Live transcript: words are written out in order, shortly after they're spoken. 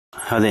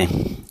Hi there,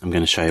 I'm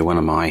going to show you one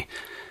of my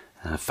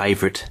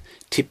favourite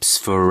tips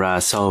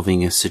for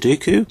solving a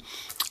Sudoku,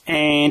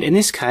 and in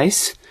this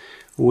case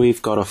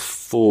we've got a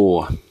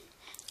 4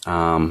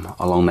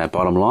 along that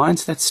bottom line,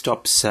 so that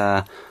stops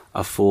a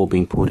 4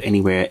 being put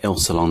anywhere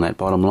else along that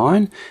bottom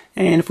line.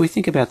 And if we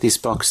think about this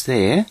box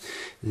there,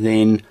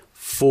 then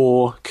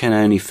 4 can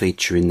only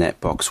feature in that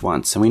box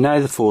once, and we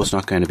know the 4 is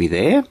not going to be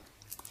there.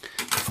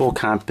 The 4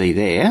 can't be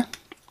there,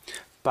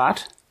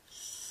 but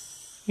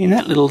in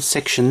that little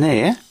section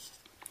there,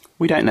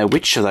 we don't know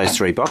which of those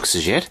 3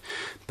 boxes yet,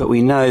 but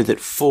we know that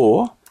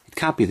 4, it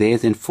can't be there,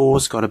 then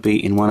 4's got to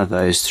be in one of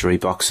those 3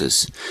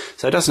 boxes.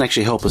 So it doesn't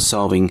actually help us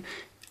solving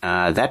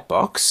that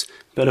box,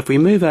 but if we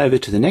move over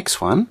to the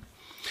next one,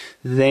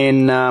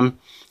 then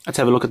let's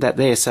have a look at that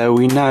there. So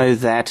we know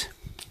that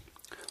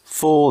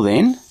 4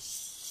 then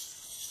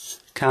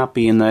can't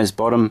be in those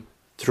bottom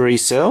 3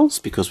 cells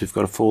because we've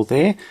got a 4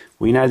 there.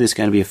 We know there's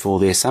going to be a 4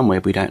 there somewhere,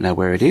 we don't know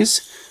where it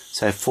is.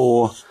 So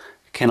 4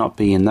 cannot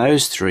be in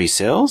those 3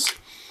 cells.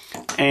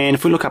 And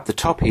if we look up the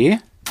top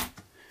here,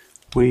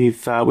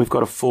 we've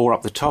got a 4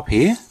 up the top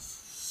here,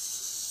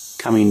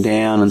 coming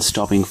down and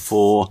stopping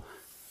 4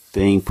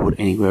 being put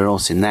anywhere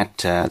else in that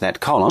that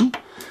column.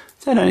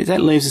 So that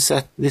leaves us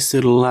at this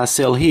little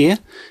cell here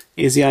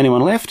is the only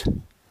one left.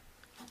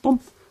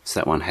 Boom.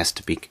 So that one has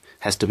to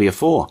be a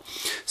 4.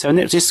 So in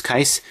this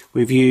case,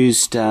 we've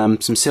used some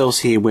cells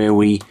here where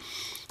we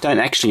don't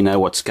actually know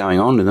what's going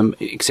on with them,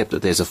 except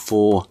that there's a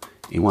 4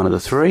 in one of the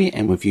 3,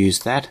 and we've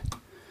used that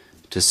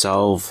to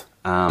solve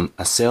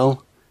a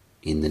cell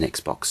in the next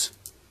box.